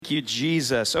Thank you,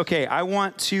 Jesus. Okay, I'm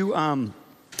going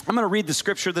to read the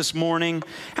scripture this morning.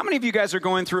 How many of you guys are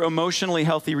going through emotionally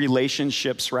healthy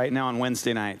relationships right now on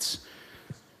Wednesday nights?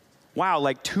 Wow,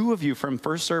 like 2 of you from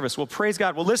first service. Well, praise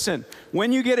God. Well, listen,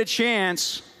 when you get a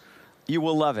chance, you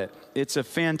will love it. It's a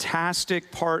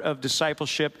fantastic part of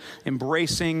discipleship,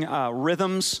 embracing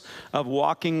rhythms of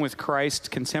walking with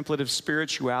Christ, contemplative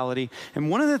spirituality. And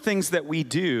one of the things that we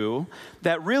do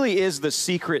that really is the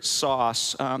secret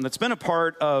sauce that's been a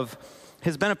part of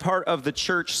the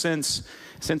church since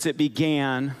it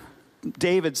began.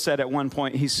 David said at one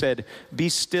point, he said, "Be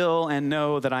still and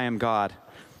know that I am God."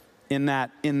 In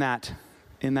that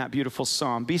beautiful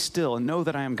psalm, "Be still and know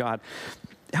that I am God."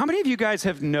 How many of you guys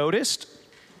have noticed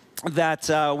that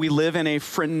we live in a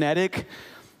frenetic,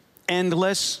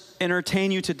 endless,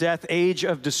 entertain-you-to-death age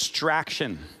of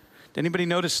distraction? Did anybody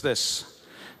notice this?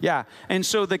 Yeah, and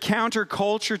so the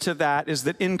counterculture to that is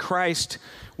that in Christ,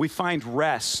 we find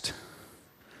rest.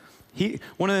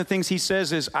 One of the things he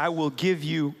says is, "I will give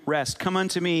you rest. Come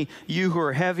unto me, you who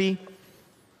are heavy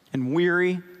and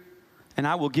weary, and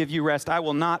I will give you rest. I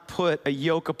will not put a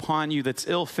yoke upon you that's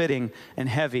ill-fitting and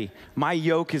heavy. My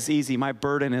yoke is easy, my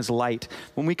burden is light."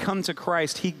 When we come to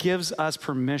Christ, he gives us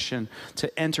permission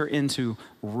to enter into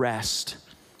rest,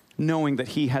 knowing that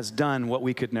he has done what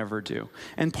we could never do.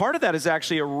 And part of that is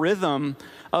actually a rhythm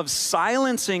of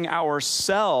silencing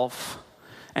ourself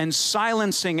and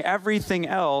silencing everything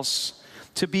else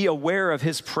to be aware of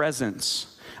his presence.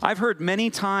 I've heard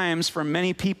many times from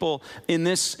many people in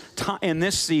this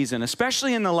season,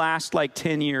 especially in the last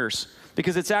 10 years,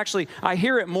 because it's actually, I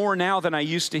hear it more now than I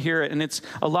used to hear it. And it's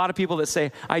a lot of people that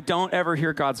say, "I don't ever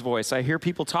hear God's voice. I hear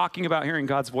people talking about hearing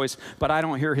God's voice, but I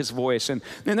don't hear his voice." And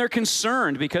they're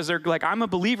concerned because they're like, "I'm a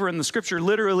believer, and the scripture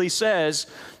literally says,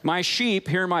 'My sheep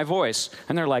hear my voice.'"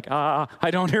 And they're like,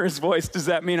 "I don't hear his voice. Does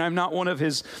that mean I'm not one of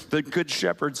the good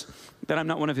shepherds, that I'm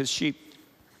not one of his sheep?"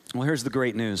 Well, here's the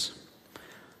great news.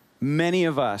 Many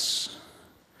of us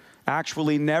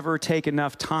actually never take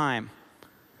enough time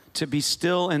to be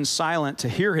still and silent to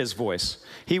hear his voice.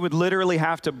 He would literally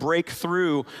have to break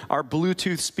through our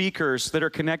Bluetooth speakers that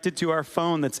are connected to our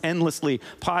phone that's endlessly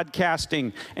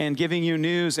podcasting and giving you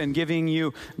news and giving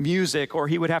you music, or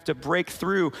he would have to break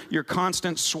through your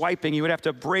constant swiping. You would have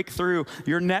to break through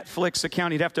your Netflix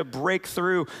account. He'd have to break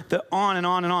through the on and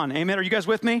on and on. Amen? Are you guys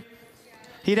with me?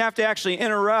 He'd have to actually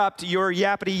interrupt your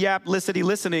yappity-yap,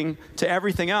 listening to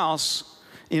everything else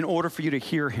in order for you to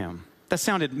hear him. That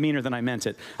sounded meaner than I meant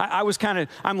it.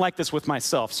 I'm like this with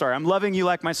myself. Sorry, I'm loving you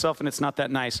like myself, and it's not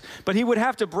that nice. But he would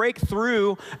have to break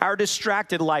through our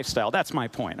distracted lifestyle. That's my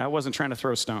point. I wasn't trying to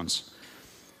throw stones.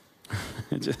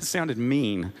 It just sounded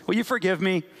mean. Will you forgive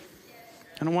me?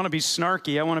 I don't want to be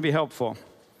snarky. I want to be helpful.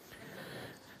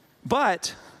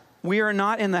 But we are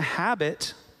not in the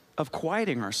habit of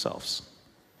quieting ourselves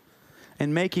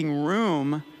and making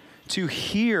room to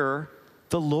hear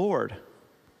the Lord,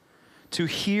 to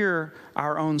hear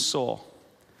our own soul.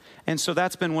 And so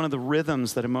that's been one of the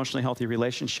rhythms that emotionally healthy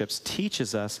relationships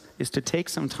teaches us, is to take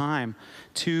some time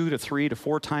 2 to 3 to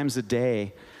 4 times a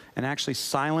day and actually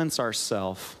silence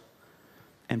ourselves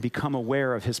and become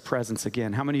aware of his presence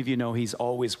again. How many of you know he's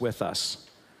always with us,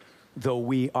 though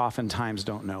we oftentimes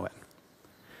don't know it?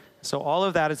 So all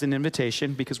of that is an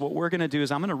invitation, because what we're going to do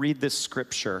is I'm going to read this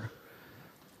scripture,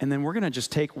 and then we're going to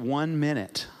just take 1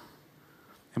 minute,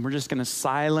 and we're just going to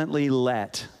silently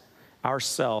let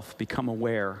ourselves become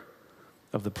aware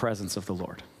of the presence of the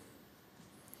Lord.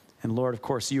 And Lord, of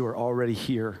course, you are already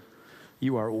here.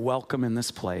 You are welcome in this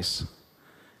place.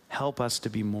 Help us to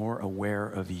be more aware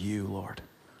of you, Lord,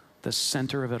 the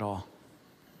center of it all.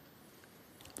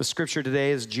 The scripture today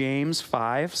is James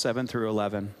 5, 7 through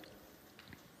 11.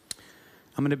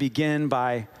 I'm going to begin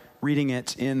by reading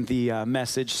it in the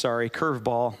message. Sorry,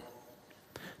 curveball,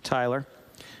 Tyler.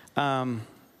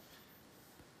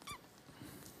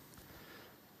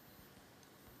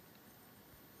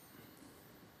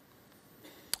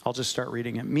 I'll just start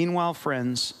reading it. "Meanwhile,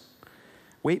 friends,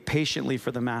 wait patiently for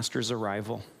the master's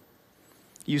arrival.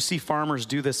 You see farmers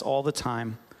do this all the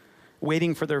time,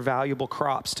 waiting for their valuable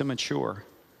crops to mature,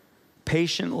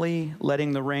 patiently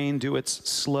letting the rain do its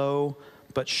slow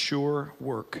but sure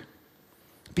work.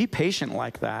 Be patient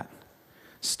like that.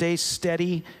 Stay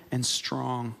steady and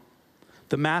strong.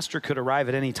 The master could arrive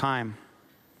at any time.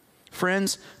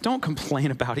 Friends, don't complain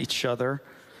about each other.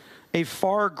 A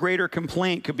far greater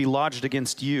complaint could be lodged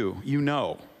against you. You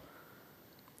know.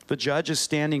 The judge is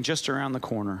standing just around the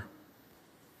corner.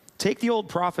 Take the old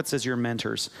prophets as your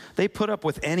mentors. They put up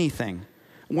with anything,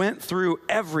 went through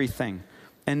everything,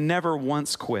 and never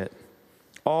once quit,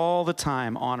 all the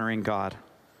time honoring God.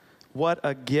 What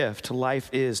a gift life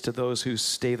is to those who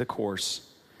stay the course.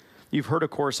 You've heard, of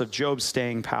course, of Job's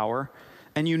staying power,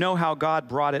 and you know how God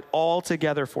brought it all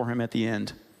together for him at the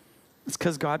end. It's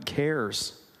because God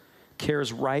cares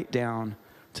right down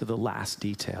to the last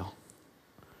detail.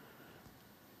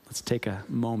 Let's take a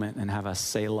moment and have a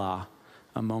Selah,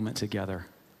 a moment together.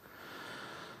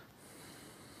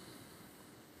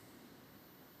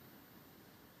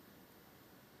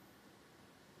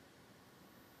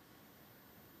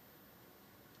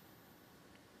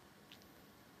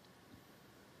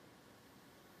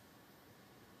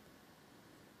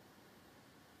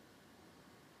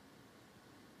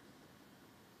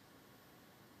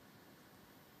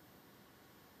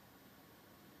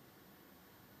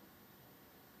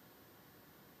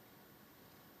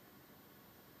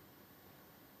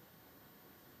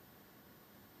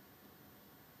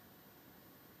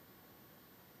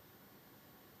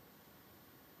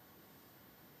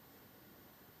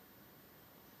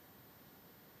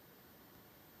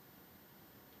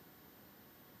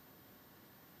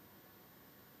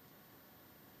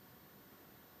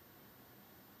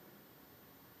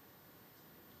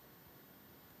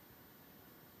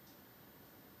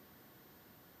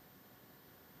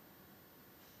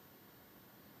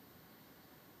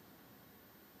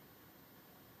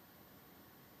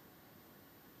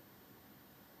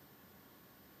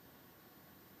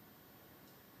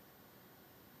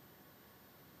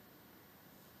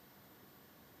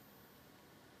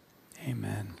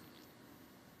 Amen.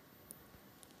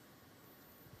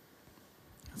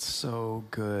 It's so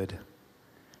good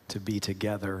to be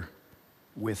together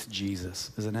with Jesus,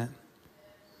 isn't it?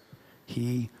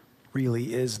 He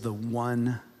really is the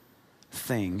one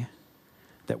thing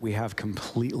that we have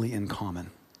completely in common.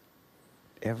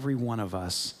 Every one of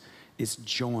us is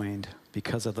joined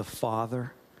because of the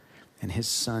Father and his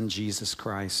Son, Jesus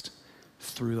Christ,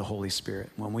 through the Holy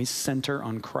Spirit. When we center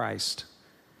on Christ,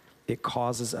 it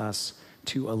causes us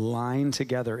to align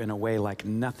together in a way like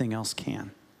nothing else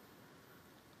can.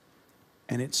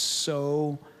 And it's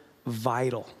so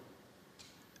vital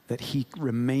that he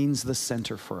remains the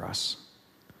center for us.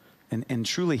 And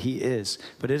truly he is.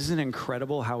 But isn't it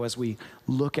incredible how as we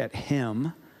look at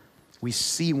him, we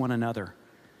see one another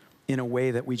in a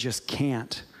way that we just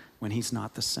can't when he's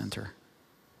not the center?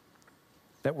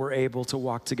 That we're able to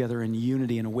walk together in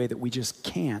unity in a way that we just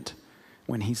can't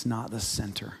when he's not the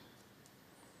center.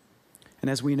 And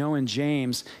as we know in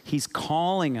James, he's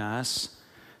calling us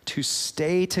to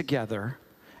stay together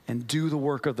and do the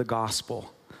work of the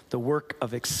gospel, the work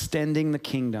of extending the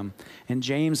kingdom. And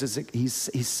James,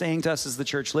 he's saying to us as the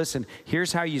church, listen,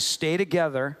 here's how you stay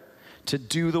together to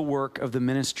do the work of the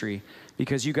ministry.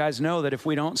 Because you guys know that if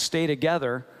we don't stay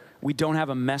together, we don't have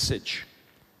a message.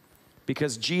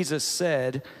 Because Jesus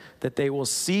said that they will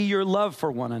see your love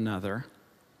for one another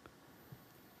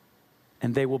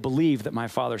and they will believe that my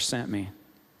Father sent me.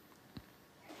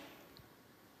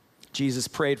 Jesus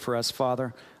prayed for us,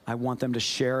 Father, I want them to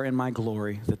share in my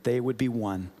glory, that they would be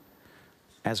one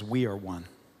as we are one,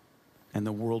 and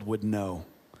the world would know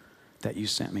that you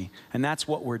sent me. And that's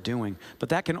what we're doing. But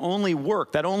that can only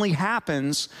work. That only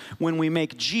happens when we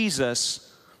make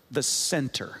Jesus the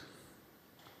center.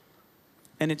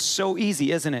 And it's so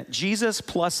easy, isn't it? Jesus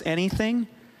plus anything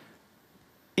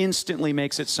instantly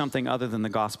makes it something other than the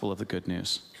gospel of the good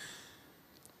news.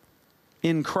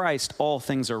 In Christ, all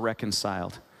things are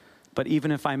reconciled. But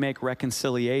even if I make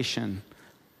reconciliation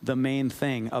the main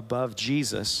thing above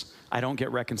Jesus, I don't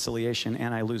get reconciliation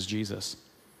and I lose Jesus.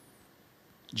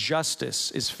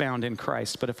 Justice is found in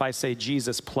Christ. But if I say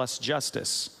Jesus plus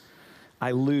justice,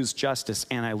 I lose justice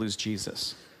and I lose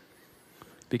Jesus.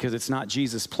 Because it's not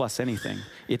Jesus plus anything.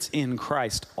 It's in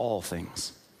Christ all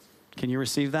things. Can you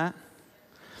receive that?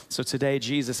 So today,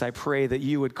 Jesus, I pray that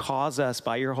you would cause us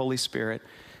by your Holy Spirit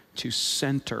to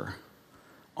center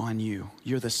on you.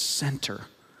 You're the center.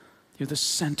 You're the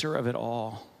center of it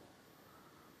all.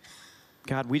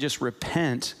 God, we just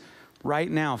repent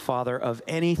right now, Father, of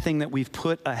anything that we've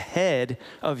put ahead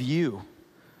of you.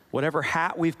 Whatever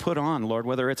hat we've put on, Lord,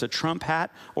 whether it's a Trump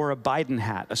hat or a Biden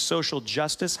hat, a social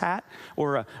justice hat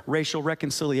or a racial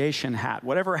reconciliation hat,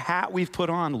 whatever hat we've put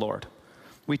on, Lord,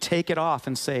 we take it off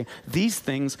and say, these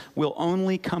things will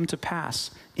only come to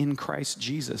pass in Christ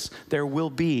Jesus. There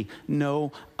will be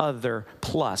no other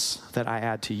plus that I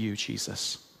add to you,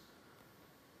 Jesus.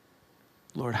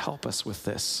 Lord, help us with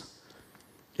this.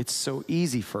 It's so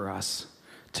easy for us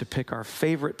to pick our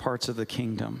favorite parts of the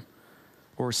kingdom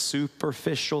or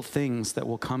superficial things that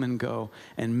will come and go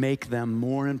and make them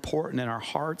more important in our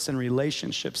hearts and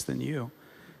relationships than you.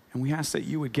 And we ask that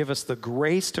you would give us the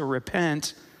grace to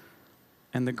repent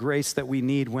and the grace that we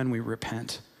need when we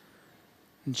repent.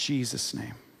 In Jesus'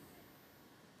 name.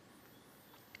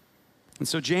 And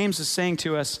so James is saying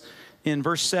to us in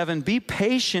verse 7, be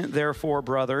patient, therefore,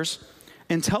 brothers,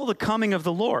 until the coming of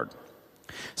the Lord.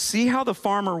 See how the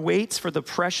farmer waits for the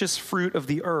precious fruit of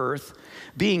the earth,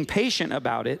 being patient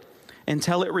about it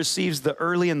until it receives the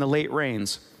early and the late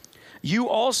rains. You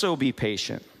also be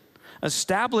patient.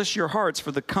 Establish your hearts,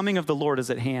 for the coming of the Lord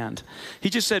is at hand. He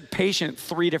just said patient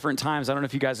 3 different times. I don't know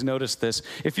if you guys noticed this.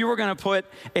 If you were going to put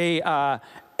a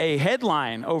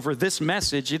headline over this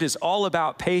message, it is all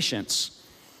about patience.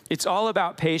 It's all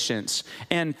about patience.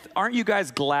 And aren't you guys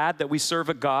glad that we serve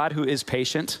a God who is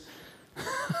patient?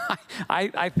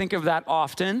 I think of that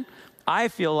often. I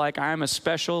feel like I'm a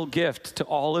special gift to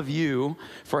all of you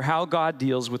for how God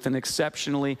deals with an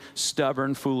exceptionally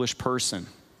stubborn, foolish person.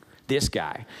 This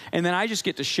guy. And then I just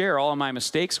get to share all of my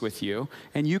mistakes with you,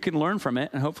 and you can learn from it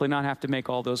and hopefully not have to make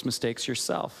all those mistakes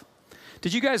yourself.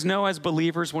 Did you guys know, as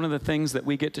believers, one of the things that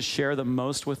we get to share the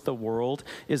most with the world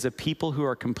is a people who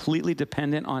are completely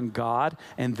dependent on God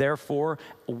and therefore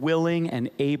willing and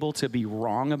able to be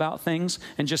wrong about things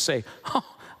and just say,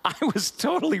 oh, I was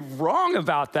totally wrong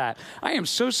about that. I am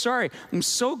so sorry. I'm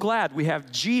so glad we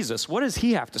have Jesus. What does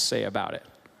he have to say about it?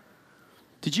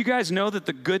 Did you guys know that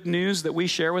the good news that we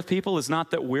share with people is not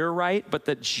that we're right, but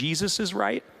that Jesus is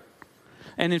right?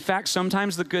 And in fact,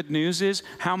 sometimes the good news is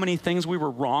how many things we were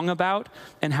wrong about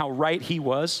and how right he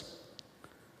was.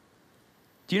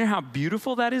 Do you know how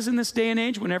beautiful that is in this day and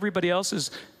age when everybody else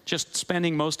is just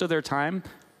spending most of their time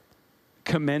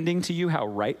commending to you how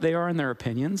right they are in their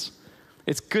opinions?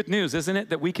 It's good news, isn't it?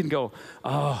 That we can go,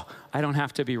 oh, I don't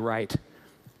have to be right.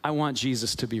 I want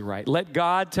Jesus to be right. Let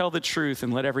God tell the truth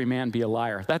and let every man be a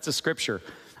liar. That's a scripture.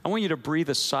 I want you to breathe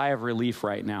a sigh of relief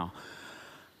right now.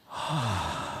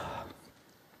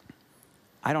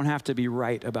 I don't have to be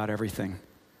right about everything.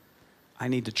 I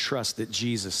need to trust that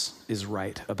Jesus is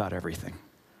right about everything.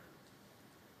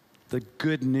 The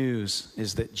good news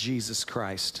is that Jesus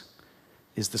Christ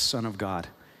is the Son of God,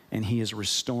 and he is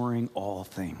restoring all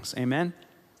things. Amen?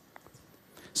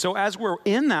 So as we're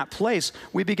in that place,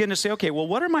 we begin to say, okay, well,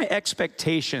 what are my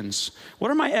expectations?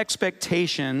 What are my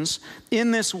expectations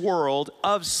in this world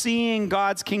of seeing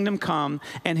God's kingdom come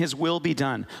and his will be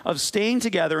done? Of staying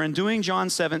together and doing John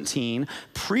 17,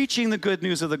 preaching the good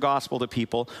news of the gospel to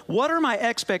people. What are my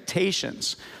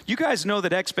expectations? You guys know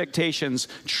that expectations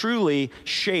truly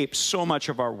shape so much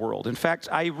of our world. In fact,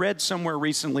 I read somewhere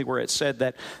recently where it said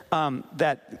that,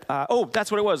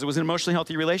 that's what it was. It was in emotionally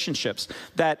healthy relationships.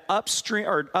 That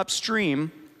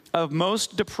upstream of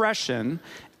most depression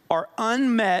are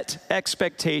unmet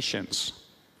expectations.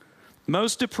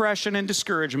 Most depression and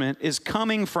discouragement is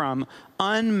coming from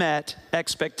unmet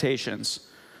expectations.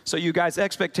 So you guys,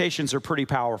 expectations are pretty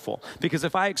powerful, because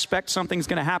if I expect something's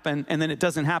going to happen and then it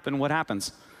doesn't happen, what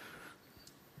happens?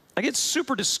 I get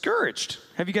super discouraged.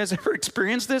 Have you guys ever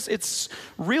experienced this? It's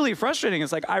really frustrating.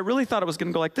 It's like, I really thought it was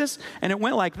going to go like this, and it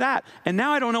went like that, and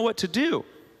now I don't know what to do.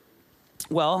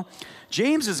 Well,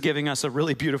 James is giving us a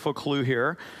really beautiful clue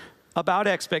here about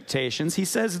expectations. He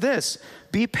says this,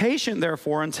 be patient,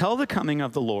 therefore, until the coming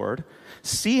of the Lord.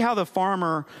 See how the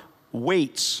farmer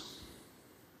waits.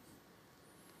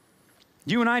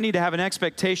 You and I need to have an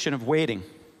expectation of waiting.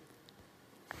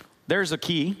 There's a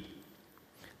key.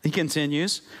 He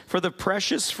continues, for the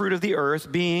precious fruit of the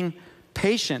earth, being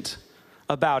patient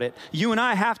about it. You and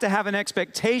I have to have an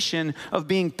expectation of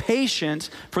being patient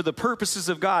for the purposes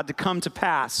of God to come to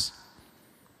pass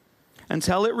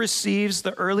until it receives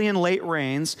the early and late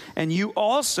rains. And you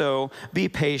also be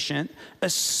patient.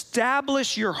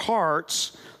 Establish your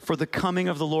hearts, for the coming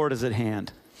of the Lord is at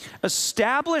hand.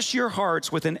 Establish your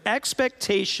hearts with an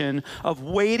expectation of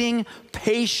waiting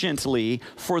patiently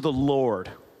for the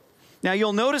Lord. Now,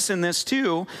 you'll notice in this,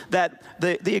 too, that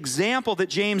the example that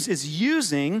James is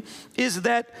using is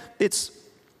that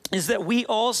we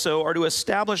also are to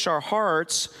establish our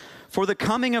hearts for the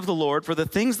coming of the Lord, for the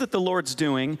things that the Lord's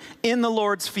doing in the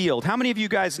Lord's field. How many of you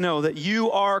guys know that you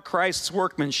are Christ's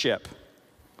workmanship?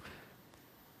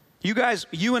 You guys,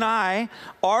 you and I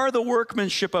are the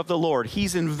workmanship of the Lord.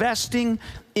 He's investing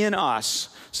in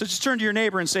us. So just turn to your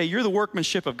neighbor and say, you're the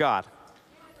workmanship of God.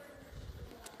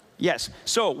 Yes.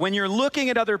 So when you're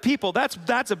looking at other people,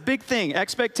 that's a big thing.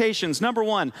 Expectations. Number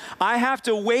one, I have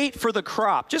to wait for the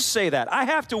crop. Just say that. I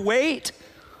have to wait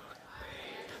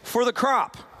for the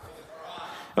crop.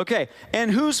 Okay. And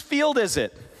whose field is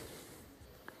it?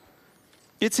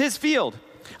 It's his field.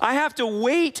 I have to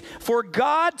wait for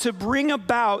God to bring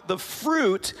about the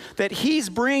fruit that he's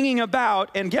bringing about.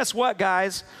 And guess what,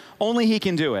 guys? Only he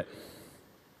can do it.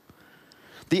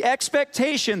 The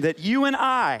expectation that you and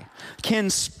I can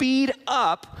speed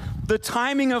up the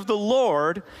timing of the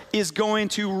Lord is going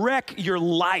to wreck your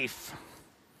life.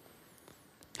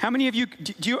 How many of you,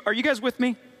 are you guys with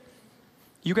me?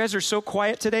 You guys are so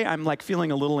quiet today, I'm like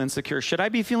feeling a little insecure. Should I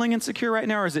be feeling insecure right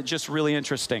now, or is it just really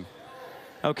interesting?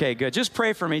 Okay, good. Just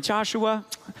pray for me. Joshua,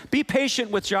 be patient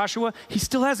with Joshua. He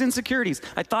still has insecurities.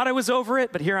 I thought I was over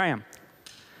it, but here I am.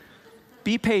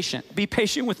 Be patient. Be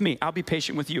patient with me. I'll be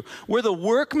patient with you. We're the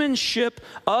workmanship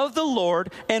of the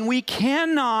Lord, and we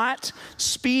cannot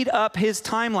speed up his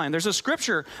timeline. There's a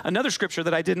scripture, another scripture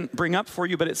that I didn't bring up for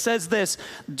you, but it says this: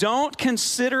 don't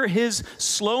consider his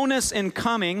slowness in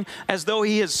coming as though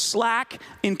he is slack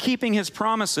in keeping his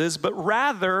promises, but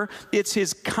rather it's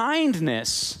his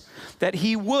kindness that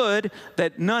he would,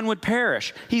 that none would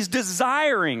perish. He's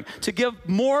desiring to give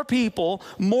more people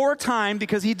more time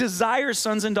because he desires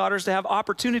sons and daughters to have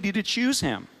opportunity to choose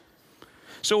him.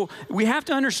 So we have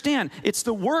to understand, it's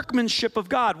the workmanship of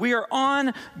God. We are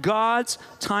on God's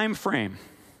time frame.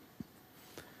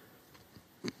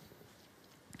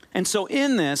 And so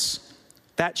in this,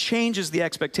 that changes the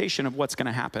expectation of what's going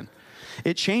to happen.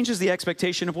 It changes the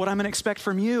expectation of what I'm going to expect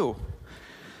from you.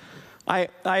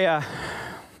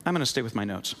 I'm going to stay with my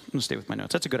notes.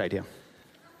 That's a good idea.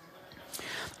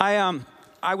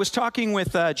 I was talking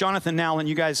with Jonathan Nallen.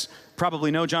 You guys probably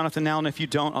know Jonathan Nallen. If you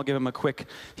don't, I'll give him a quick.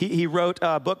 He wrote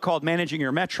a book called Managing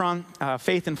Your Metron,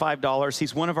 Faith in $5.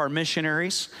 He's one of our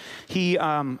missionaries. He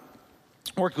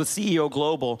worked with CEO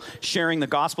Global, sharing the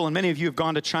gospel. And many of you have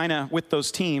gone to China with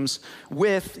those teams,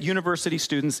 with university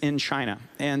students in China.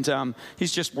 And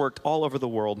he's just worked all over the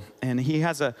world. And he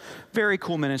has a very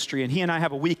cool ministry. And he and I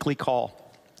have a weekly call.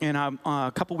 And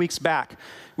a couple weeks back,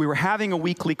 we were having a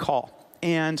weekly call.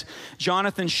 And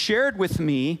Jonathan shared with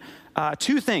me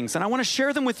two things. And I want to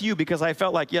share them with you because I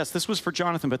felt like, yes, this was for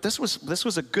Jonathan, but this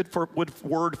was a good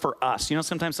word for us. You know,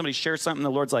 sometimes somebody shares something, and the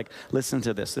Lord's like, listen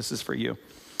to this. This is for you.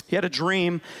 He had a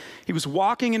dream. He was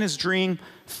walking in his dream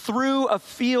through a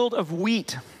field of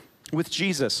wheat with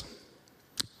Jesus.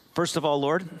 First of all,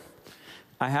 Lord,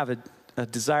 I have a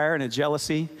desire and a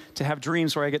jealousy to have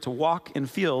dreams where I get to walk in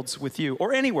fields with you,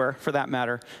 or anywhere for that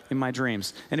matter in my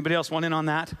dreams. Anybody else want in on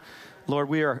that? Lord,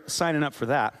 we are signing up for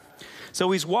that. So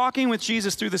he's walking with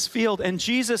Jesus through this field, and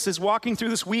Jesus is walking through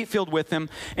this wheat field with him,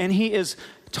 and he is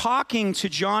talking to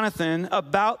Jonathan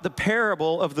about the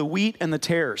parable of the wheat and the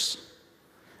tares.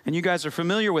 And you guys are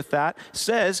familiar with that. It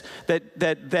says that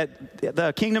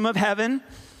the kingdom of heaven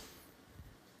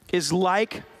is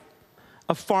like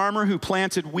a farmer who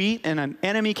planted wheat, and an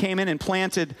enemy came in and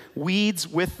planted weeds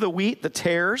with the wheat, the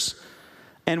tares.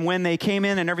 And when they came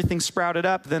in and everything sprouted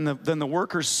up, then the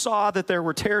workers saw that there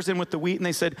were tares in with the wheat, and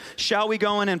they said, shall we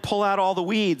go in and pull out all the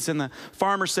weeds? And the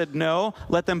farmer said, no,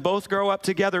 let them both grow up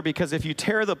together, because if you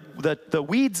tear the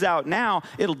weeds out now,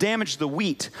 it'll damage the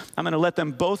wheat. I'm going to let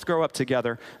them both grow up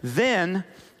together. Then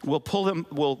we'll pull them,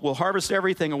 we'll harvest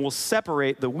everything, and we'll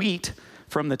separate the wheat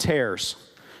from the tares.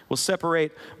 We'll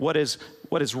separate what is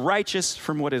righteous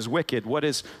from what is wicked, what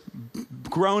is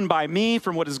grown by me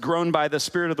from what is grown by the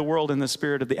spirit of the world and the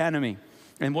spirit of the enemy.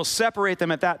 And we'll separate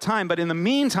them at that time. But in the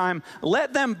meantime,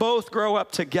 let them both grow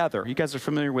up together. You guys are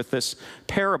familiar with this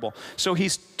parable. So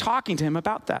he's talking to him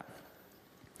about that.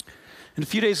 And a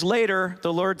few days later,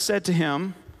 the Lord said to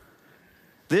him,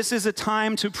 this is a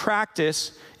time to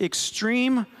practice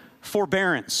extreme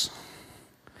forbearance.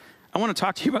 I want to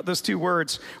talk to you about those two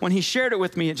words. When he shared it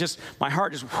with me, my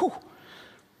heart just, whew.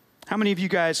 How many of you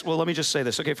guys, well, let me just say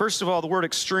this. Okay, first of all, the word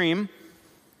extreme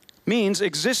means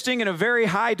existing in a very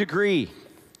high degree,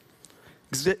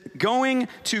 going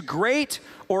to great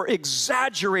or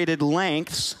exaggerated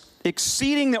lengths,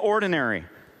 exceeding the ordinary,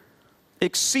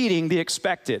 exceeding the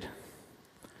expected.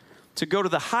 To go to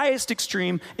the highest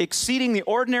extreme, exceeding the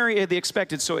ordinary and the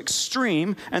expected. So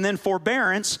extreme, and then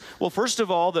forbearance. Well, first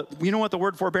of all, you know what the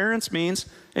word forbearance means?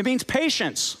 It means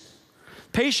patience.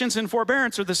 Patience and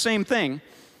forbearance are the same thing.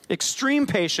 Extreme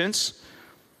patience.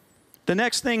 The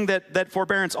next thing that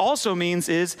forbearance also means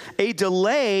is a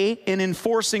delay in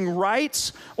enforcing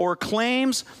rights or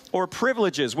claims or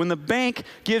privileges. When the bank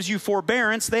gives you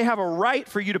forbearance, they have a right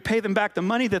for you to pay them back the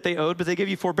money that they owed, but they give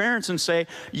you forbearance and say,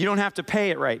 you don't have to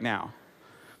pay it right now.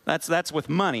 That's with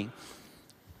money.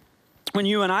 When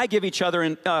you and I give each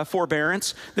other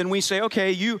forbearance, then we say,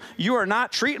 okay, you are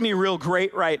not treating me real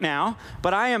great right now,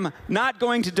 but I am not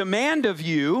going to demand of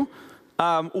you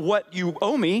what you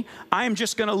owe me. I am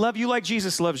just going to love you like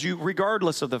Jesus loves you,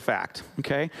 regardless of the fact,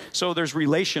 okay? So there's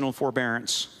relational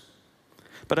forbearance.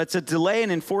 But it's a delay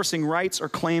in enforcing rights or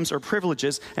claims or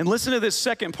privileges. And listen to this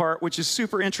second part, which is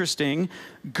super interesting.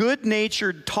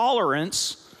 Good-natured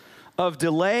tolerance of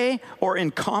delay or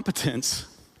incompetence.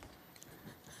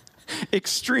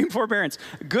 Extreme forbearance.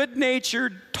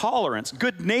 Good-natured tolerance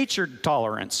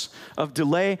of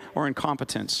delay or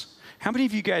incompetence. How many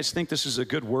of you guys think this is a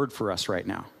good word for us right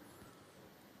now?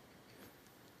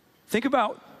 Think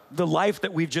about the life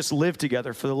that we've just lived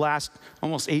together for the last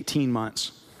almost 18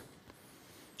 months.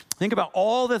 Think about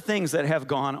all the things that have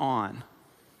gone on.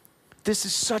 This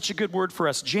is such a good word for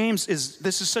us.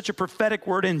 This is such a prophetic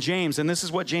word in James, and this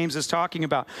is what James is talking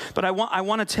about. But I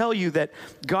want to tell you that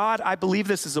God, I believe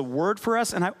this is a word for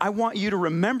us, and I want you to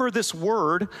remember this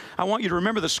word. I want you to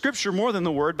remember the scripture more than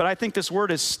the word, but I think this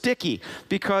word is sticky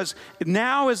because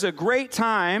now is a great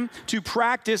time to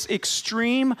practice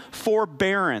extreme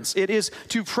forbearance. It is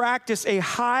to practice a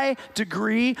high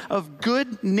degree of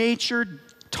good-natured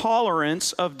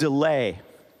tolerance of delay.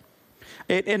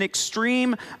 An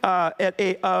extreme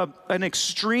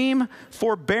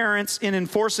forbearance in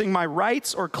enforcing my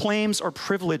rights or claims or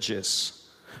privileges.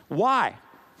 Why?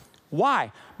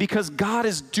 Why? Because God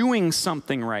is doing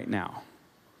something right now.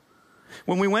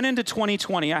 When we went into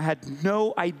 2020, I had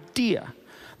no idea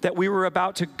that we were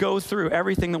about to go through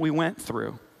everything that we went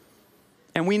through.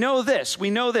 And we know this.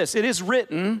 It is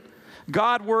written,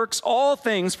 God works all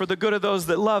things for the good of those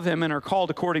that love him and are called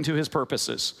according to his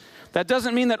purposes. That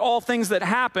doesn't mean that all things that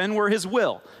happen were his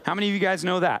will. How many of you guys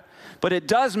know that? But it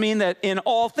does mean that in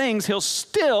all things, he'll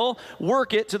still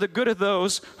work it to the good of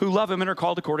those who love him and are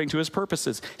called according to his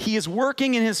purposes. He is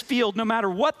working in his field. No matter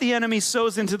what the enemy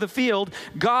sows into the field,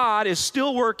 God is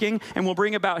still working and will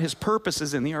bring about his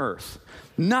purposes in the earth.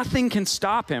 Nothing can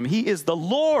stop him. He is the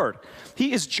Lord.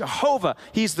 He is Jehovah.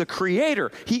 He's the creator.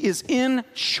 He is in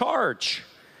charge.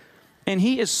 And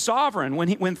he is sovereign.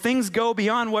 When things go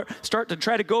beyond start to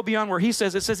try to go beyond where he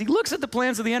says, it says he looks at the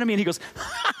plans of the enemy and he goes,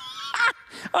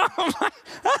 oh my,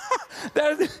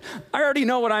 I already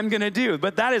know what I'm going to do,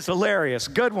 but that is hilarious.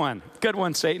 Good one,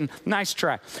 Satan. Nice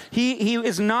try. He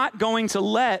is not going to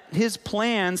let his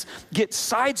plans get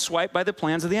sideswiped by the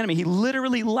plans of the enemy. He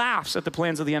literally laughs at the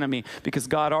plans of the enemy because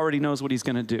God already knows what he's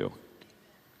going to do.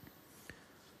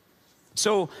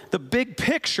 So the big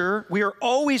picture, we are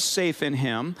always safe in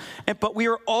him, but we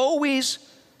are always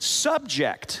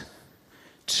subject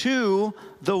to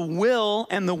the will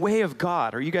and the way of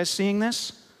God. Are you guys seeing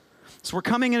this? So we're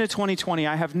coming into 2020.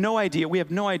 I have no idea. We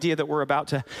have no idea that we're about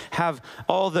to have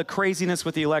all the craziness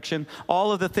with the election,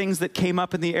 all of the things that came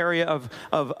up in the area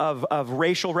of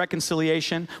racial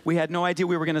reconciliation. We had no idea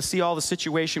we were going to see all the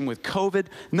situation with COVID.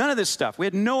 None of this stuff. We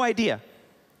had no idea.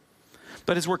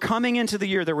 But as we're coming into the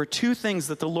year, there were two things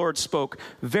that the Lord spoke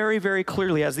very, very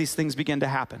clearly as these things began to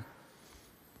happen.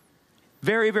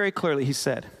 Very, very clearly, he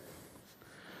said,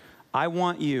 I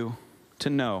want you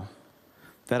to know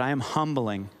that I am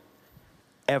humbling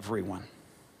everyone.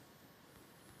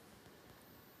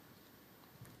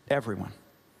 Everyone.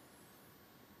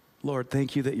 Lord,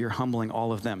 thank you that you're humbling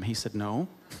all of them. He said, no.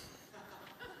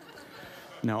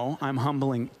 No, I'm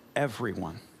humbling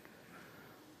everyone.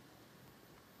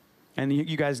 And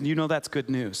you guys, you know that's good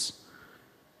news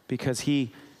because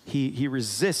he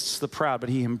resists the proud, but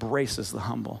he embraces the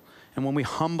humble. And when we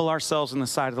humble ourselves in the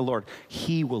sight of the Lord,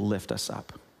 he will lift us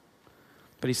up.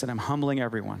 But he said, I'm humbling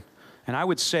everyone. And I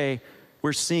would say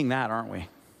we're seeing that, aren't we?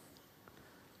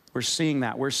 We're seeing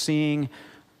that. We're seeing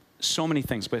so many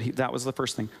things, but that was the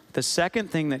first thing. The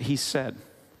second thing that he said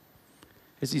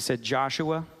is he said,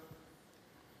 Joshua,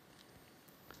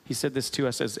 he said this to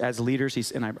us as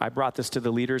leaders, and I brought this to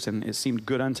the leaders, and it seemed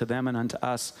good unto them and unto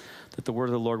us that the word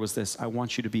of the Lord was this: I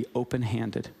want you to be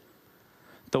open-handed.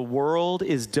 The world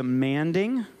is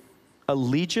demanding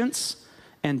allegiance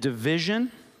and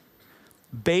division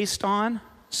based on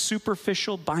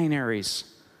superficial binaries,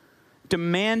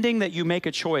 demanding that you make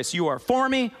a choice. You are for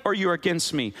me or you are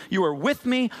against me. You are with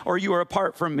me or you are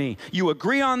apart from me. You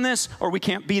agree on this or we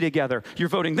can't be together. You're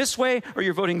voting this way or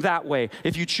you're voting that way.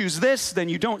 If you choose this, then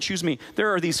you don't choose me.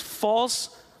 There are these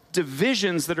false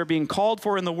divisions that are being called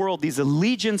for in the world, these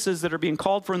allegiances that are being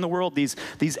called for in the world, these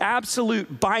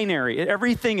absolute binary.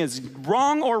 Everything is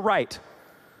wrong or right.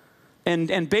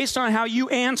 And based on how you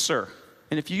answer,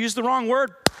 and if you use the wrong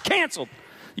word, canceled.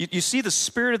 You see the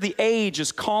spirit of the age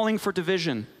is calling for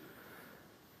division.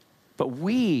 But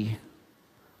we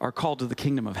are called to the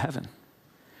kingdom of heaven.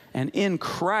 And in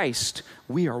Christ,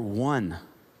 we are one.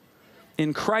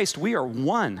 In Christ, we are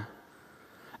one.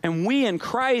 And we in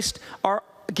Christ are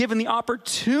given the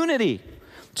opportunity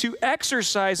to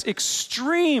exercise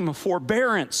extreme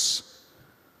forbearance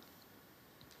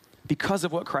because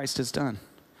of what Christ has done.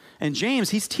 And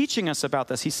James, he's teaching us about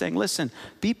this. He's saying, listen,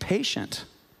 be patient.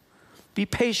 Be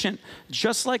patient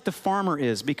just like the farmer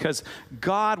is, because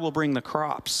God will bring the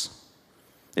crops.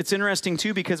 It's interesting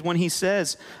too, because when he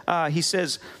says,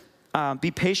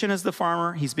 Be patient as the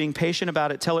farmer. He's being patient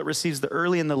about it till it receives the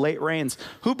early and the late rains.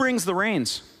 Who brings the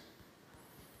rains?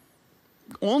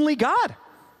 Only God.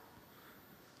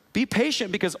 Be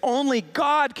patient because only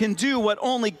God can do what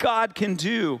only God can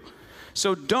do.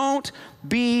 So don't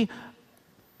be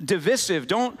divisive.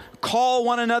 Don't call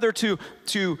one another to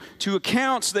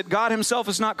accounts that God himself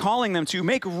is not calling them to.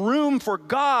 Make room for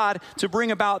God to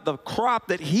bring about the crop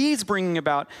that he's bringing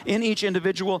about in each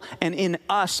individual and in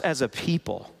us as a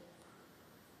people.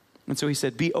 And so he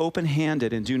said, be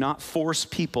open-handed and do not force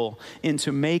people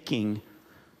into making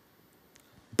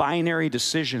binary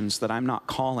decisions that I'm not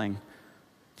calling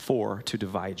for to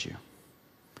divide you.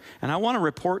 And I want to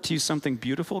report to you something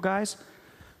beautiful, guys.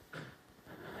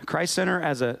 Christ Center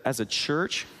as a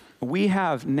church, we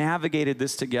have navigated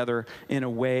this together in a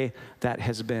way that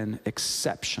has been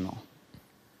exceptional.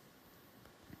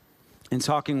 In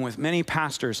talking with many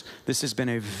pastors, this has been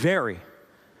a very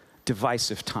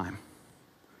divisive time.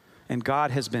 And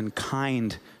God has been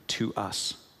kind to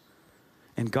us.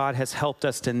 And God has helped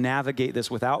us to navigate this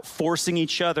without forcing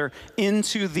each other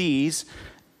into these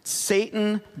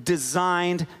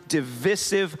Satan-designed,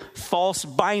 divisive, false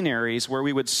binaries where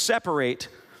we would separate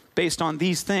based on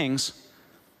these things.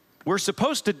 We're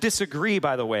supposed to disagree,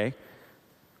 by the way,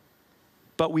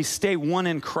 but we stay one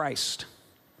in Christ.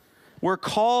 We're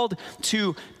called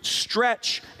to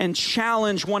stretch and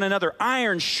challenge one another.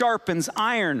 Iron sharpens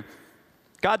iron.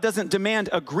 God doesn't demand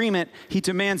agreement. He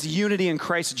demands unity in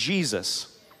Christ Jesus.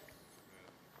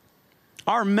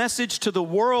 Our message to the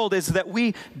world is that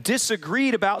we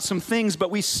disagreed about some things, but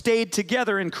we stayed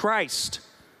together in Christ.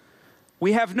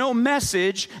 We have no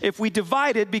message if we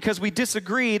divided because we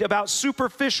disagreed about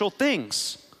superficial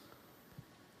things.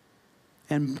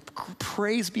 And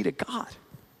praise be to God.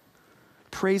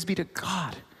 Praise be to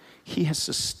God. He has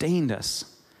sustained us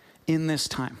in this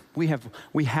time. We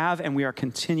have and we are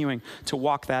continuing to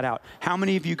walk that out. How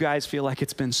many of you guys feel like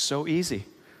it's been so easy?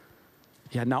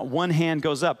 Yeah, not one hand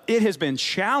goes up. It has been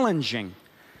challenging.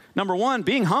 Number one,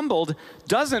 being humbled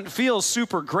doesn't feel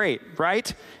super great,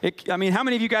 right? How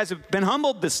many of you guys have been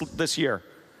humbled this year?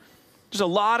 There's a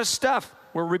lot of stuff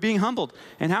where we're being humbled.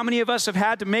 And how many of us have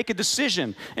had to make a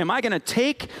decision? Am I going to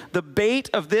take the bait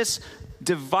of this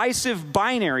divisive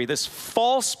binary, this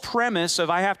false premise of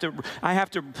I have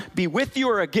to be with you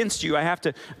or against you. I have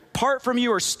to part from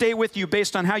you or stay with you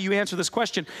based on how you answer this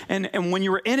question. And when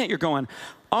you were in it, you're going,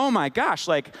 oh my gosh,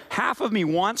 like half of me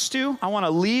wants to. I want to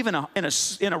leave in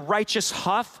a righteous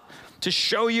huff to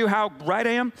show you how right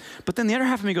I am. But then the other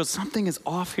half of me goes, something is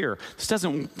off here. This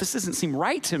doesn't seem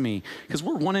right to me because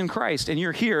we're one in Christ and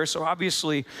you're here. So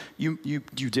obviously you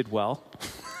did well.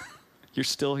 You're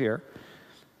still here.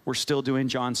 We're still doing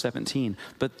John 17.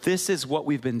 But this is what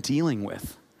we've been dealing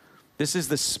with. This is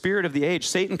the spirit of the age.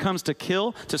 Satan comes to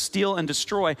kill, to steal, and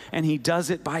destroy, and he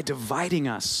does it by dividing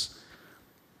us.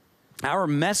 Our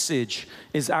message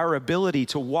is our ability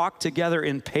to walk together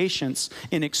in patience,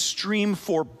 in extreme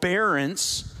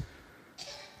forbearance,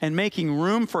 and making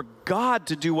room for God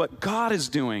to do what God is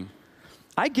doing.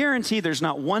 I guarantee there's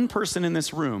not one person in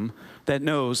this room that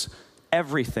knows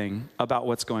everything about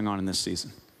what's going on in this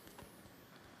season.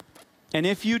 And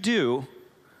if you do,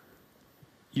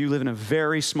 you live in a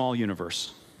very small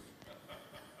universe.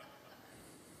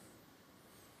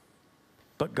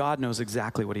 But God knows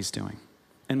exactly what he's doing.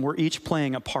 And we're each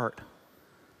playing a part.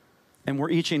 And we're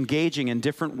each engaging in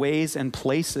different ways and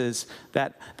places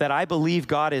that I believe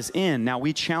God is in. Now,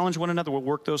 we challenge one another. We'll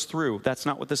work those through. That's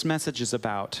not what this message is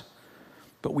about.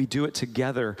 But we do it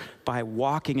together by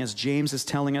walking, as James is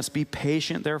telling us, be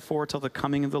patient, therefore, till the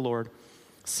coming of the Lord.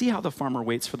 See how the farmer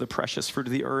waits for the precious fruit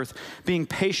of the earth, being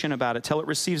patient about it till it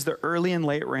receives the early and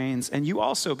late rains. And you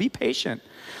also be patient.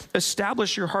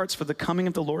 Establish your hearts, for the coming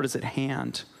of the Lord is at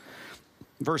hand.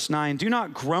 Verse 9, do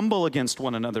not grumble against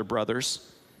one another,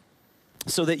 brothers,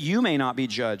 so that you may not be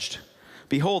judged.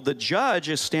 Behold, the judge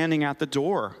is standing at the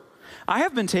door. I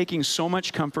have been taking so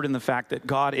much comfort in the fact that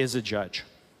God is a judge.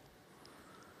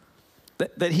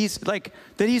 That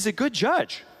he's a good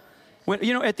judge. When,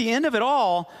 at the end of it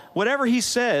all, whatever he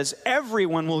says,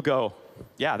 everyone will go,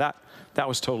 yeah, that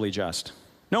was totally just.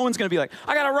 No one's going to be like,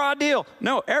 I got a raw deal.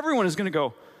 No, everyone is going to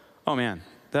go, oh man,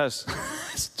 that's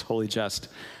totally just.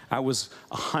 I was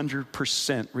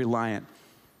 100% reliant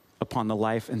upon the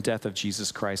life and death of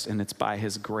Jesus Christ, and it's by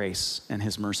his grace and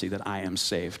his mercy that I am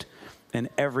saved. And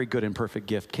every good and perfect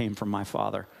gift came from my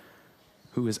Father,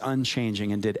 who is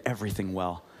unchanging and did everything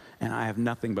well. And I have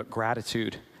nothing but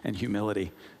gratitude and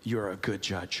humility. You're a good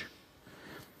judge.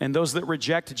 And those that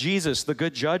reject Jesus, the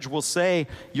good judge will say,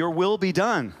 your will be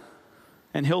done.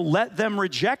 And he'll let them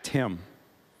reject him.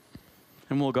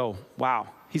 And we'll go, wow,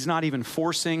 He's not even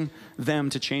forcing them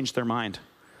to change their mind.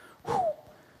 Whew.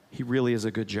 He really is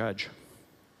a good judge.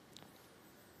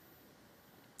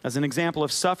 As an example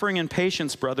of suffering and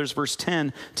patience, brothers, verse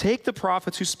 10, take the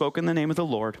prophets who spoke in the name of the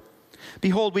Lord.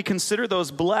 Behold, we consider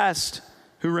those blessed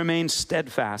who remain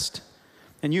steadfast.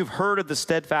 And you've heard of the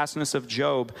steadfastness of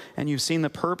Job, and you've seen the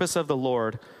purpose of the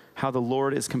Lord, how the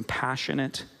Lord is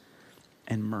compassionate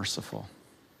and merciful.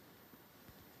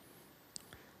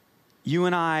 You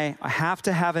and I have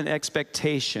to have an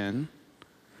expectation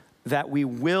that we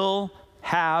will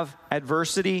have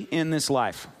adversity in this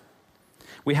life.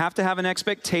 We have to have an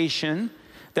expectation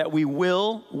that we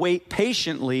will wait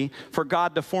patiently for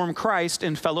God to form Christ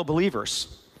in fellow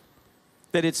believers.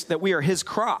 That we are his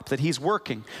crop, that he's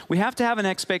working. We have to have an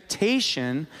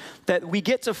expectation that we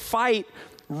get to fight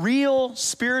real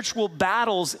spiritual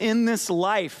battles in this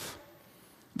life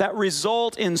that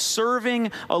result in serving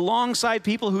alongside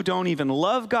people who don't even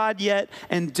love God yet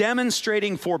and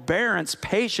demonstrating forbearance,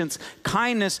 patience,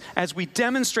 kindness as we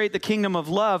demonstrate the kingdom of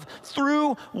love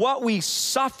through what we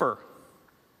suffer.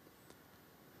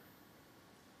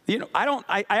 You know,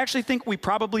 I actually think we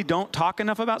probably don't talk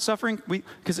enough about suffering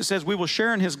because it says we will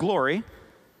share in his glory.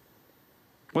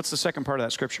 What's the second part of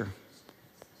that scripture?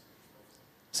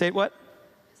 Say what?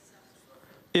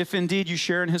 If indeed you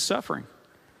share in his suffering.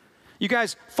 You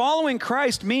guys, following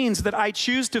Christ means that I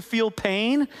choose to feel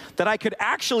pain that I could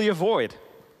actually avoid.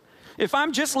 If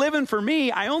I'm just living for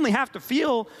me, I only have to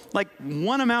feel like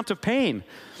one amount of pain.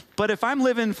 But if I'm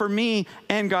living for me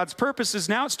and God's purposes,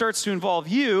 now it starts to involve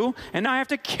you, and now I have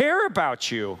to care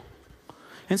about you.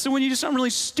 And so when you do something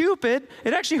really stupid,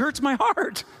 it actually hurts my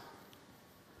heart.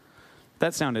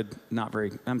 That sounded not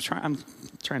very, I'm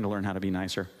trying to learn how to be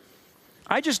nicer.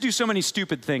 I just do so many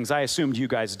stupid things I assumed you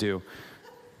guys do.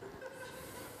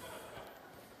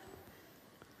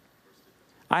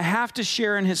 I have to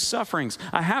share in his sufferings.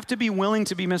 I have to be willing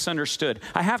to be misunderstood.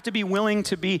 I have to be willing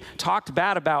to be talked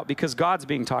bad about because God's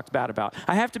being talked bad about.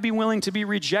 I have to be willing to be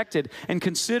rejected and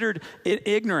considered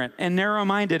ignorant and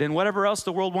narrow-minded and whatever else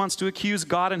the world wants to accuse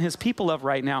God and his people of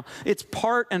right now. It's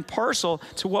part and parcel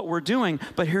to what we're doing.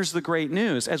 But here's the great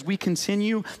news. As we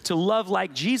continue to love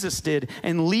like Jesus did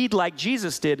and lead like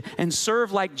Jesus did and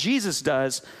serve like Jesus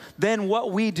does, then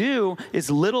what we do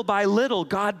is little by little,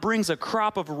 God brings a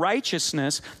crop of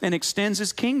righteousness and extends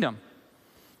his kingdom.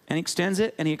 And he extends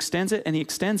it, and he extends it, and he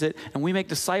extends it, and we make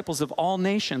disciples of all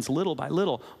nations little by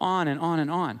little, on and on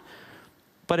and on.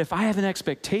 But if I have an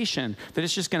expectation that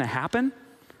it's just going to happen,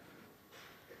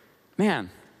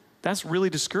 man, that's really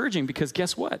discouraging because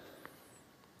guess what?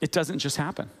 It doesn't just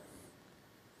happen.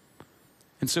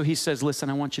 And so he says, listen,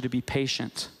 I want you to be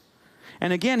patient.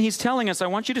 And again, he's telling us, I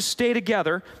want you to stay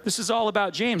together. This is all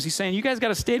about James. He's saying, you guys got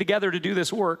to stay together to do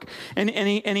this work. And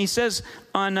he says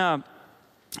on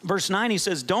verse 9, he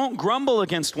says, don't grumble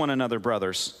against one another,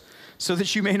 brothers, so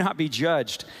that you may not be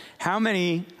judged. How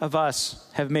many of us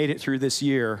have made it through this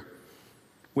year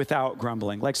without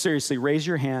grumbling? Like seriously, raise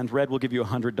your hand. Red will give you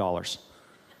 $100.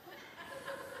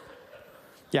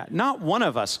 Yeah, not one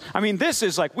of us. I mean, this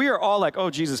is like, we are all like, oh,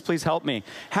 Jesus, please help me.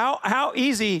 How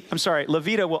easy, I'm sorry,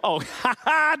 Levita will,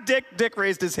 Dick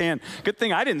raised his hand. Good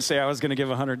thing I didn't say I was going to give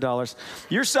 $100.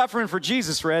 You're suffering for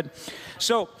Jesus, Red.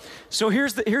 So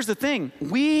here's the thing.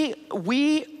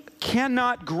 We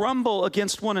cannot grumble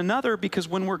against one another because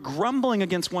when we're grumbling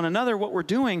against one another, what we're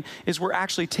doing is we're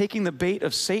actually taking the bait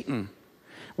of Satan.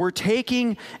 We're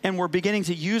taking and we're beginning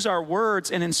to use our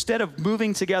words, and instead of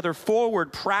moving together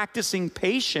forward, practicing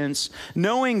patience,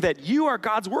 knowing that you are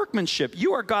God's workmanship,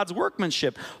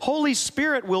 Holy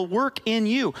Spirit will work in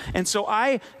you. And so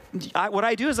what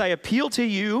I do is I appeal to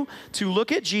you to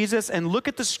look at Jesus and look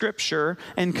at the scripture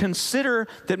and consider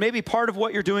that maybe part of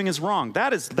what you're doing is wrong.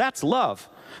 That's love.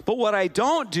 But what I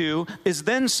don't do is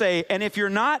then say, and if you're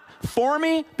not for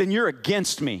me, then you're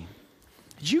against me.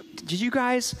 Did you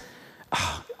guys...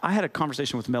 I had a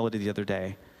conversation with Melody the other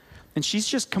day, and she's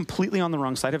just completely on the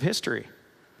wrong side of history.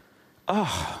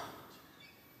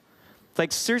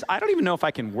 Like seriously, I don't even know if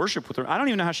I can worship with her. I don't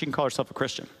even know how she can call herself a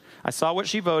Christian. I saw what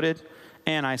she voted,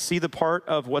 and I see the part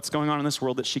of what's going on in this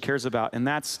world that she cares about, and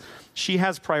she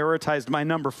has prioritized my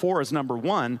number 4 as number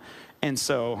 1, and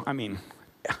so, I mean,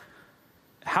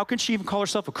 how can she even call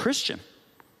herself a Christian?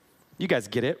 You guys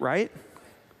get it, right?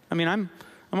 I mean, I'm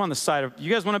on the side of,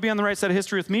 you guys want to be on the right side of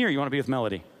history with me, or you want to be with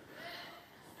Melody?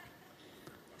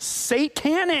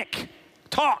 Satanic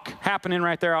talk happening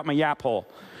right there out my yap hole.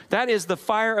 That is the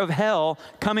fire of hell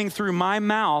coming through my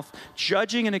mouth,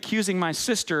 judging and accusing my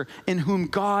sister in whom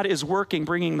God is working,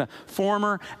 bringing the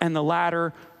former and the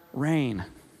latter rain.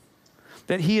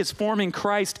 that he is forming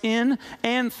Christ in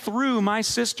and through my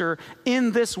sister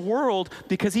in this world,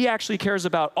 because he actually cares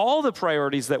about all the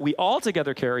priorities that we all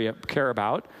together care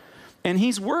about. And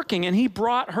he's working, and he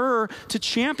brought her to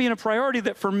champion a priority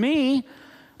that for me,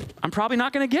 I'm probably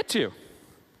not going to get to.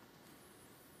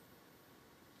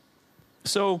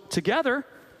 So together,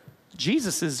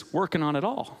 Jesus is working on it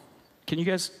all. Can you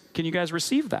guys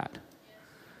receive that?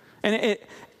 And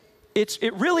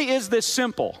it really is this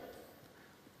simple.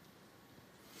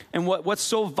 And what's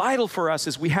so vital for us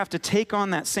is we have to take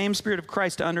on that same Spirit of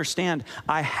Christ to understand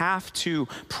I have to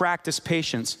practice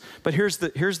patience. But here's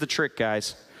the trick,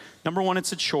 guys. Number one,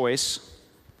 it's a choice.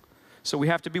 So we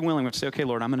have to be willing to say, okay,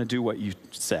 Lord, I'm going to do what you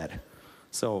said.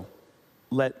 So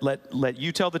let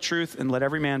you tell the truth and let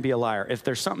every man be a liar. If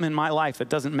there's something in my life that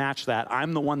doesn't match that,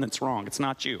 I'm the one that's wrong. It's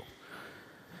not you.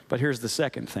 But here's the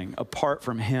second thing. Apart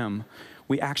from him,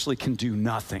 we actually can do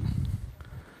nothing.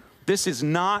 This is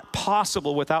not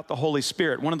possible without the Holy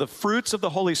Spirit. One of the fruits of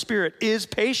the Holy Spirit is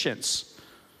patience.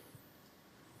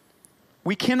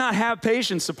 We cannot have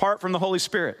patience apart from the Holy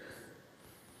Spirit.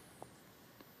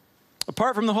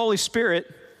 Apart from the Holy Spirit,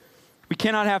 we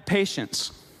cannot have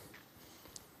patience.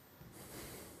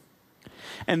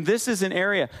 And this is an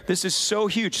area, this is so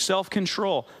huge.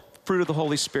 Self-control, fruit of the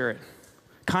Holy Spirit.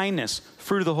 Kindness,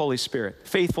 fruit of the Holy Spirit.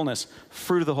 Faithfulness,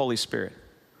 fruit of the Holy Spirit.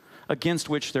 Against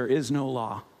which there is no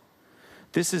law.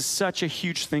 This is such a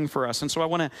huge thing for us. And so I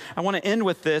want to end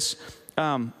with this.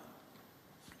 I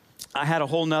had a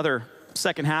whole nother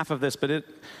second half of this, but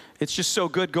it's just so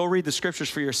good. Go read the scriptures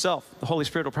for yourself. The Holy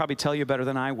Spirit will probably tell you better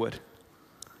than I would.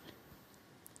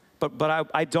 But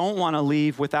I don't want to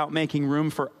leave without making room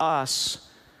for us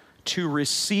to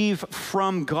receive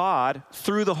from God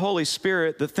through the Holy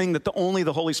Spirit the thing that only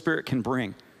the Holy Spirit can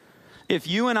bring. If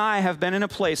you and I have been in a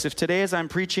place, if today as I'm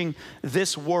preaching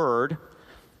this word,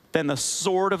 then the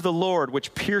sword of the Lord,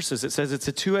 which pierces, it says it's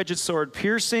a two-edged sword,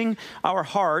 piercing our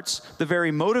hearts, the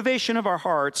very motivation of our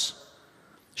hearts,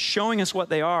 showing us what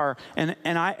they are. And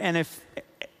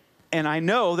I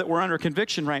know that we're under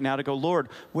conviction right now to go, Lord,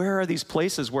 where are these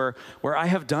places where I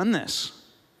have done this?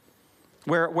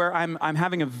 Where I'm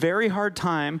having a very hard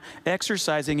time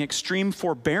exercising extreme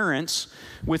forbearance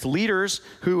with leaders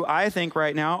who I think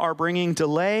right now are bringing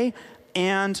delay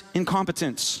and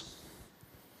incompetence.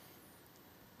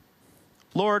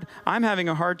 Lord, I'm having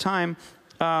a hard time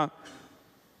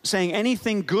saying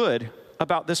anything good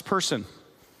about this person.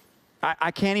 I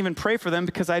can't even pray for them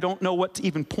because I don't know what to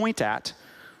even point at.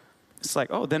 It's like,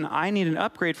 oh, then I need an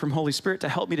upgrade from Holy Spirit to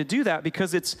help me to do that,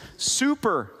 because it's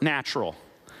supernatural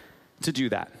to do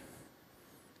that.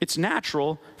 It's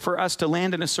natural for us to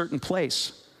land in a certain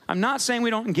place. I'm not saying we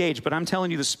don't engage, but I'm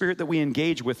telling you the spirit that we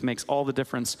engage with makes all the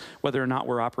difference whether or not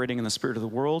we're operating in the spirit of the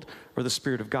world or the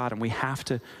Spirit of God. And we have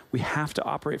to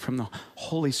operate from the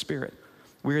Holy Spirit.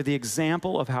 We are the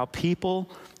example of how people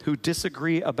who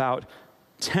disagree about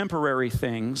temporary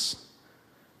things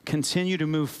continue to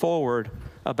move forward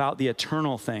about the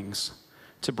eternal things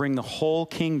to bring the whole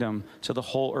kingdom to the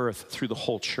whole earth through the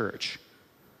whole church.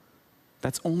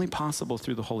 That's only possible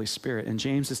through the Holy Spirit. And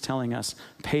James is telling us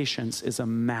patience is a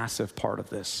massive part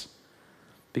of this.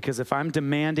 Because if I'm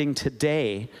demanding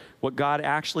today what God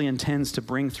actually intends to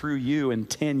bring through you in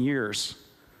 10 years,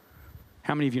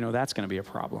 how many of you know that's going to be a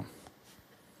problem?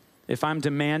 If I'm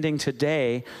demanding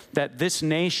today that this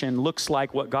nation looks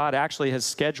like what God actually has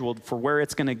scheduled for where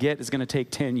it's going to get is going to take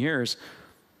 10 years,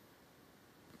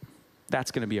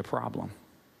 that's going to be a problem.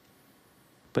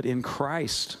 But in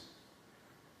Christ,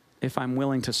 if I'm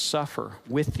willing to suffer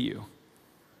with you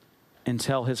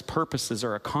until his purposes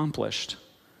are accomplished,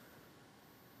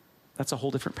 that's a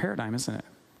whole different paradigm, isn't it?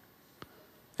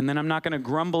 And then I'm not going to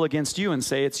grumble against you and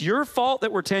say, it's your fault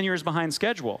that we're 10 years behind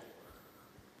schedule.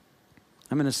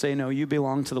 I'm going to say, no, you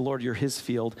belong to the Lord, you're his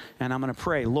field, and I'm going to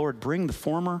pray, Lord, bring the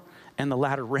former and the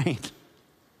latter rain.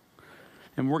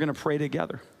 And we're going to pray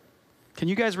together. Can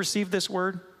you guys receive this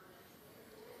word?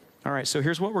 All right, so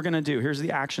here's what we're going to do. Here's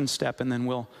the action step, and then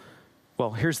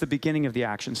here's the beginning of the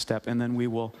action step, and then we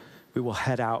will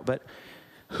head out. But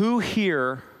who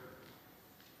here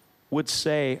would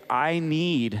say, I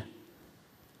need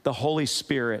the Holy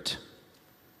Spirit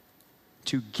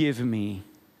to give me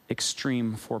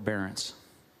extreme forbearance?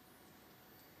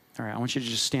 All right, I want you to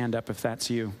just stand up if that's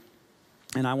you.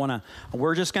 And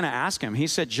we're just going to ask him. He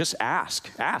said, just ask.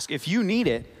 Ask. If you need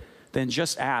it, then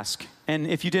just ask. And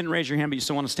if you didn't raise your hand but you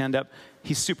still want to stand up,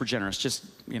 he's super generous. Just,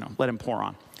 let him pour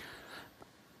on.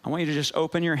 I want you to just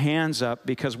open your hands up,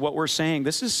 because what we're saying,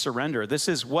 this is surrender. This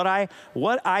is what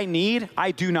I need,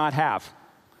 I do not have.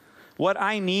 What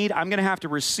I need, I'm going to have to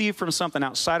receive from something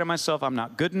outside of myself. I'm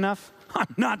not good enough.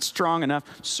 I'm not strong enough,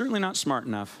 certainly not smart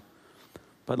enough.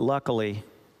 But luckily,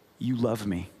 you love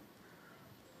me.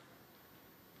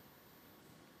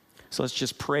 So let's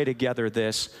just pray together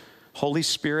this. Holy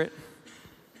Spirit,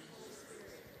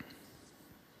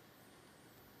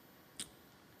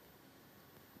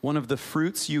 one of the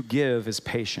fruits you give is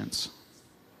patience.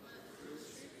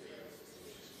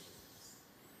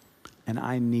 And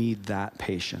I need that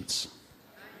patience.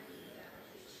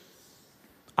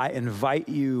 I invite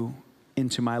you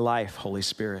into my life, Holy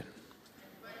Spirit.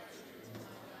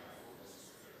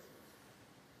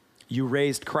 You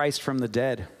raised Christ from the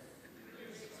dead.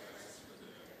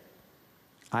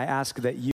 I ask that you